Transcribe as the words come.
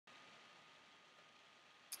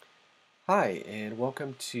Hi, and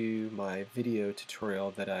welcome to my video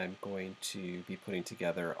tutorial that I'm going to be putting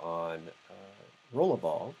together on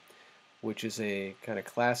Rollerball, which is a kind of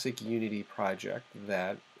classic Unity project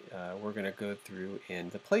that we're going to go through in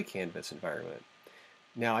the PlayCanvas environment.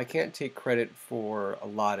 Now, I can't take credit for a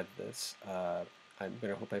lot of this. I'm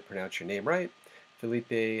going to hope I pronounce your name right. Felipe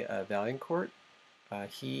Vaillancourt.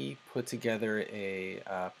 He put together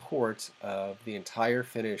a port of the entire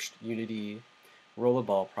finished Unity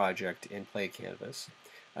Rollerball project in PlayCanvas.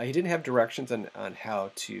 He didn't have directions on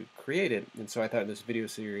how to create it, and so I thought in this video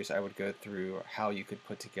series I would go through how you could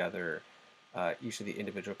put together each of the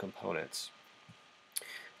individual components.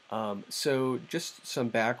 So just some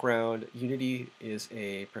background, Unity is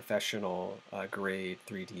a professional grade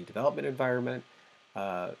 3D development environment.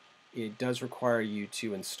 Uh, it does require you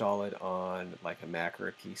to install it on like a Mac or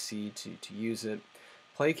a PC to use it.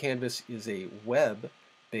 PlayCanvas is a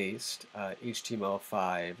web-based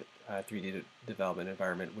HTML5 3D development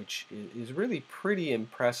environment, which is really pretty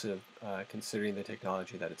impressive considering the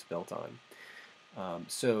technology that it's built on.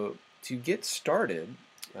 So to get started,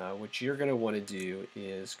 what you're going to want to do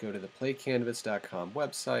is go to the playcanvas.com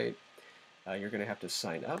website. You're going to have to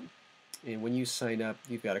sign up. And when you sign up,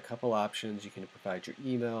 you've got a couple options. You can provide your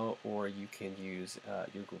email or you can use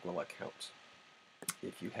your Google account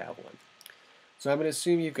if you have one. So I'm going to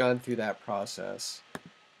assume you've gone through that process.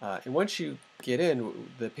 And once you get in,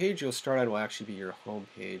 the page you'll start on will actually be your home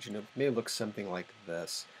page, and it may look something like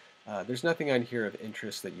this. There's nothing on here of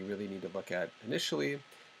interest that you really need to look at initially.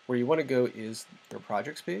 Where you want to go is your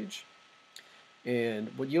projects page. And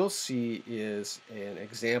what you'll see is an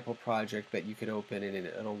example project that you could open, and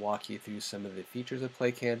it'll walk you through some of the features of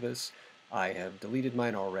PlayCanvas. I have deleted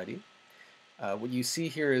mine already. What you see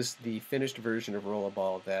here is the finished version of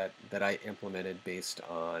Rollerball that I implemented based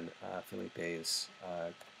on Felipe's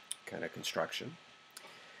kind of construction.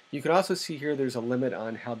 You can also see here there's a limit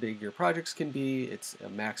on how big your projects can be. It's a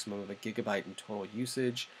maximum of 1 GB in total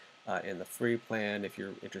usage. In the free plan, if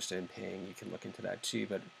you're interested in paying, you can look into that too.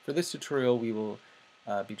 But for this tutorial, we will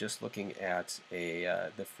be just looking at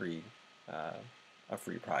a free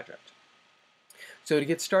project. So to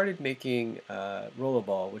get started making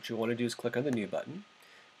Rollerball, what you want to do is click on the New button,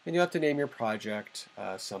 and you have to name your project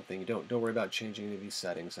something. Don't worry about changing any of these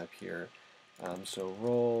settings up here. So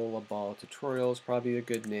Rollerball Tutorial is probably a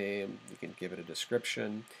good name. You can give it a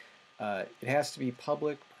description. It has to be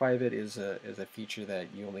public. Private is a feature that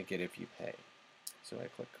you only get if you pay. So I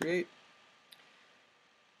click Create.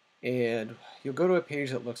 And you'll go to a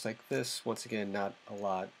page that looks like this. Once again, not a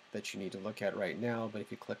lot that you need to look at right now, but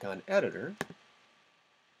if you click on Editor,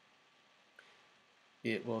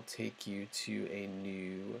 it will take you to a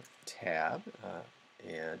new tab,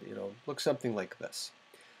 and it'll look something like this.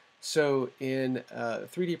 So in a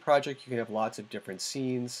 3D project, you can have lots of different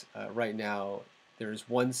scenes. Right now, there's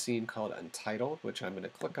one scene called Untitled, which I'm going to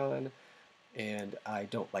click on, and I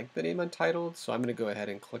don't like the name Untitled, so I'm going to go ahead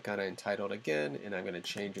and click on Untitled again, and I'm going to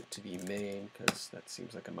change it to be Main, because that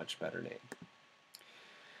seems like a much better name.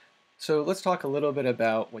 So let's talk a little bit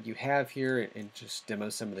about what you have here and just demo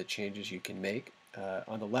some of the changes you can make.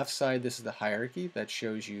 On the left side, this is the hierarchy that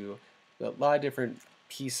shows you a lot of different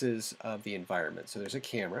pieces of the environment. So there's a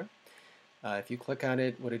camera. If you click on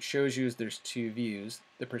it, what it shows you is there's two views.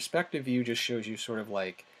 The perspective view just shows you sort of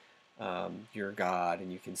like you're God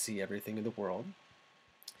and you can see everything in the world.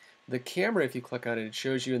 The camera, if you click on it, it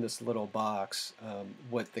shows you in this little box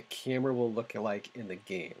what the camera will look like in the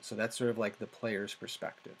game. So that's sort of like the player's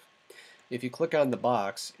perspective. If you click on the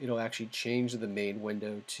box, it'll actually change the main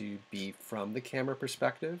window to be from the camera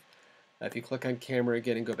perspective. If you click on camera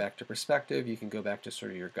again and go back to perspective, you can go back to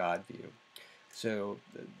sort of your God view. So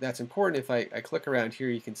that's important. If I click around here,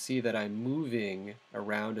 you can see that I'm moving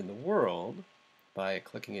around in the world by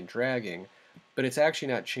clicking and dragging, but it's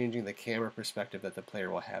actually not changing the camera perspective that the player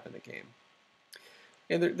will have in the game.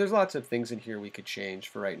 And there's lots of things in here we could change.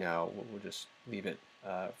 For right now, we'll just leave it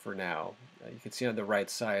for now. You can see on the right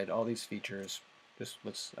side all these features. Just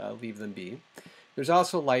let's leave them be. There's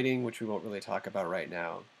also lighting, which we won't really talk about right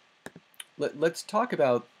now. Let's talk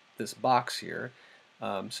about this box here.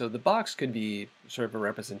 So the box could be sort of a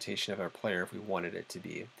representation of our player if we wanted it to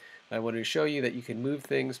be. I wanted to show you that you can move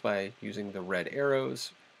things by using the red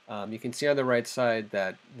arrows. You can see on the right side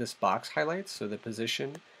that this box highlights, so the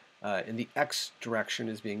position in the X direction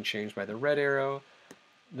is being changed by the red arrow.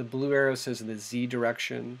 The blue arrow says in the Z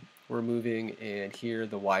direction we're moving, and here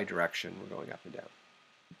the Y direction we're going up and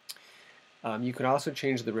down. You can also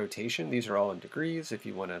change the rotation. These are all in degrees if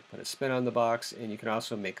you want to put a spin on the box, and you can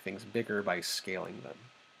also make things bigger by scaling them.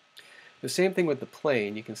 The same thing with the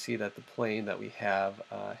plane. You can see that the plane that we have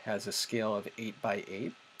has a scale of 8 by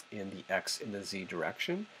 8. in the X and the Z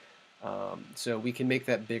direction. So we can make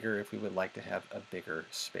that bigger if we would like to have a bigger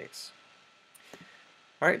space.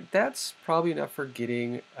 All right, that's probably enough for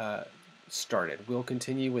getting started. We'll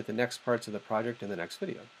continue with the next parts of the project in the next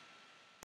video.